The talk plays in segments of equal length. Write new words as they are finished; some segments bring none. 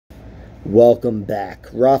Welcome back.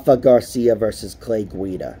 Rafa Garcia versus Clay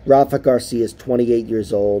Guida. Rafa Garcia is 28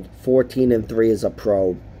 years old, 14-3 as a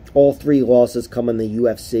pro. All three losses come in the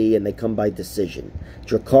UFC, and they come by decision.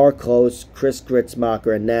 Drakkar Klose, Chris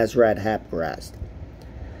Gritzmacher, and Nasrat Haqparast.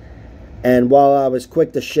 And while I was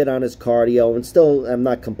quick to shit on his cardio, and still I'm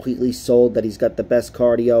not completely sold that he's got the best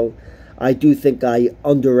cardio, I do think I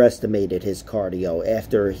underestimated his cardio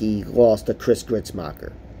after he lost to Chris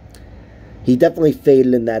Gritzmacher. He definitely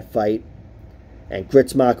faded in that fight. And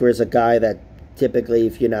Gritzmacher is a guy that typically,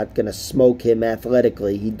 if you're not going to smoke him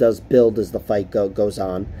athletically, he does build as the fight goes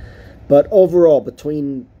on. But overall,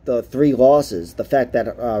 between the three losses, the fact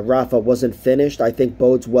that Rafa wasn't finished, I think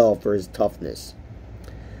bodes well for his toughness.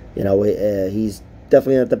 You know, he's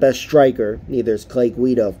definitely not the best striker. Neither is Clay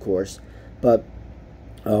Guida, of course. But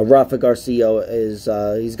Rafa Garcia is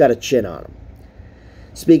he's got a chin on him.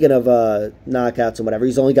 Speaking of knockouts and whatever,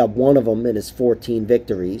 he's only got one of them in his 14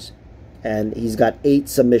 victories. And he's got 8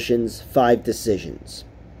 submissions, 5 decisions.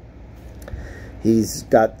 He's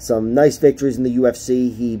got some nice victories in the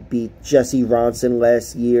UFC. He beat Jesse Ronson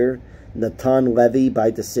last year, Natan Levy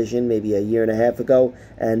by decision maybe a year and a half ago,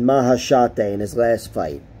 and Mahashate in his last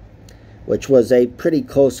fight, which was a pretty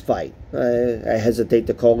close fight. I hesitate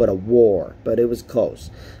to call it a war, but it was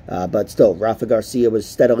close. But still, Rafa Garcia was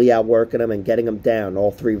steadily outworking him and getting him down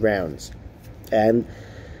all 3 rounds. And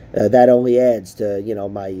that only adds to, you know,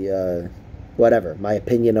 my my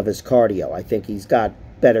opinion of his cardio. I think he's got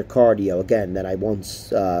better cardio, again, than I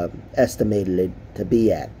once estimated it to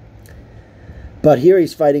be at. But here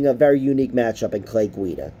he's fighting a very unique matchup in Clay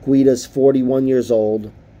Guida. Guida's 41 years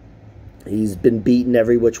old. He's been beaten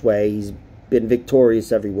every which way. He's been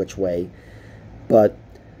victorious every which way. But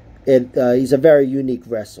he's a very unique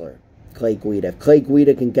wrestler, Clay Guida. If Clay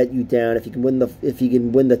Guida can get you down, if he can win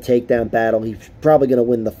the takedown battle, he's probably going to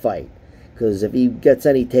win the fight. Because if he gets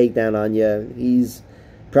any takedown on you, he's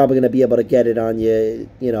probably going to be able to get it on you,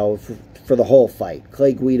 you know, for the whole fight.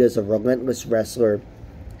 Clay Guida is a relentless wrestler,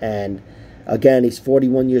 and again, he's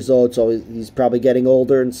 41 years old, so he's probably getting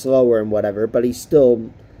older and slower and whatever, but he's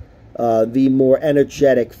still the more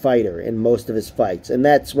energetic fighter in most of his fights, and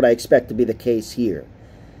that's what I expect to be the case here.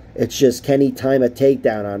 It's just, can he time a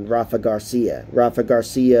takedown on Rafa Garcia? Rafa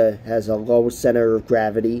Garcia has a low center of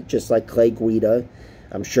gravity, just like Clay Guida.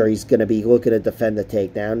 I'm sure he's going to be looking to defend the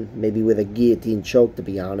takedown, maybe with a guillotine choke, to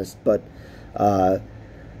be honest. But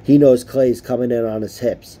he knows Clay's coming in on his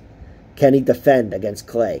hips. Can he defend against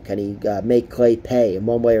Clay? Can he make Clay pay in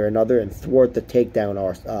one way or another and thwart the takedown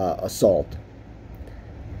assault?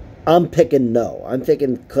 I'm picking no. I'm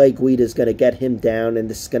thinking Clay Guida is going to get him down, and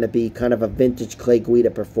this is going to be kind of a vintage Clay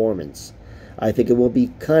Guida performance. I think it will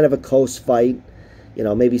be kind of a close fight, you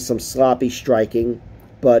know, maybe some sloppy striking,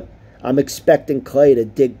 but I'm expecting Clay to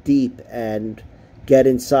dig deep and get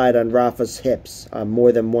inside on Rafa's hips on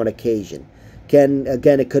more than one occasion. Again,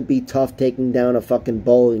 it could be tough taking down a fucking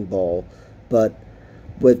bowling ball, but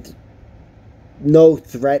with no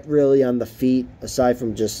threat really on the feet, aside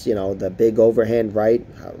from just, you know, the big overhand right.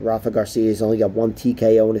 Rafa Garcia's only got 1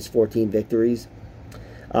 TKO in his 14 victories.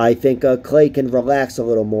 I think Clay can relax a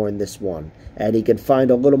little more in this one, and he can find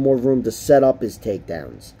a little more room to set up his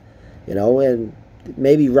takedowns. You know, and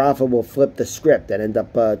maybe Rafa will flip the script and end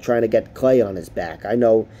up trying to get Clay on his back. I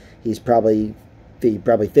know he probably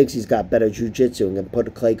thinks he's got better jiu-jitsu and can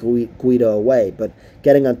put Clay Guida away, but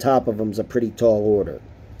getting on top of him is a pretty tall order.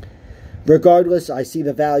 Regardless, I see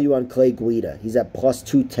the value on Clay Guida. He's at plus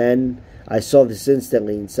 210. I saw this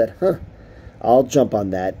instantly and said, I'll jump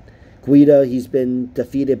on that. Guida, he's been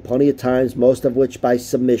defeated plenty of times, most of which by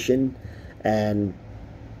submission. And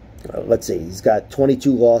let's see, he's got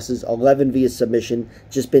 22 losses, 11 via submission,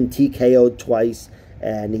 just been TKO'd twice,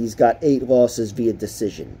 and he's got 8 losses via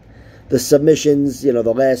decision. The submissions, you know,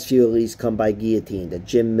 the last few at least come by guillotine. The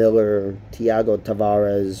Jim Miller, Thiago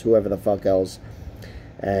Tavares, whoever the fuck else.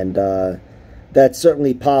 And that's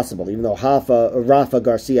certainly possible, even though Rafa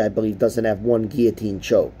Garcia, I believe, doesn't have 1 guillotine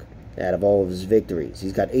choke out of all of his victories.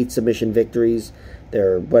 He's got 8 submission victories.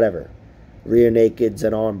 They're, whatever, rear nakeds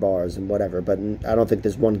and arm bars and whatever, but I don't think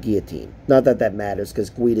there's 1 guillotine. Not that that matters,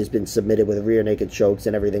 because Guida's been submitted with rear naked chokes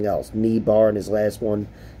and everything else. Knee bar in his last one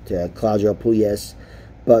to Claudio Puelles.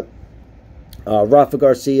 But Rafa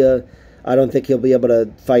Garcia, I don't think he'll be able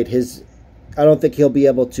to fight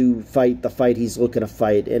the fight he's looking to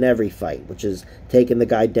fight in every fight, which is taking the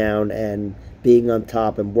guy down and being on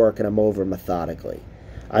top and working him over methodically.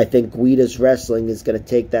 I think Guida's wrestling is going to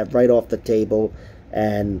take that right off the table,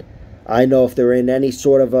 and I know if they're in any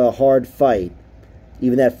sort of a hard fight,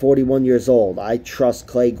 even at 41 years old, I trust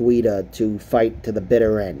Clay Guida to fight to the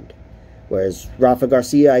bitter end. Whereas Rafa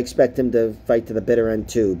Garcia, I expect him to fight to the bitter end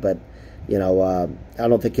too, but You know, I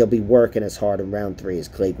don't think he'll be working as hard in round 3 as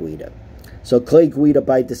Clay Guida. So Clay Guida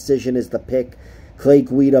by decision is the pick. Clay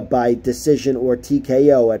Guida by decision or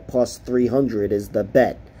TKO at plus 300 is the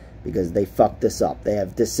bet, because they fucked this up. They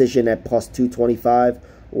have decision at plus 225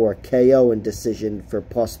 or KO and decision for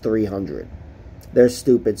plus 300. They're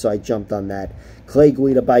stupid, so I jumped on that. Clay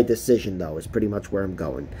Guida by decision, though, is pretty much where I'm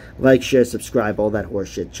going. Like, share, subscribe, all that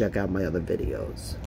horseshit. Check out my other videos.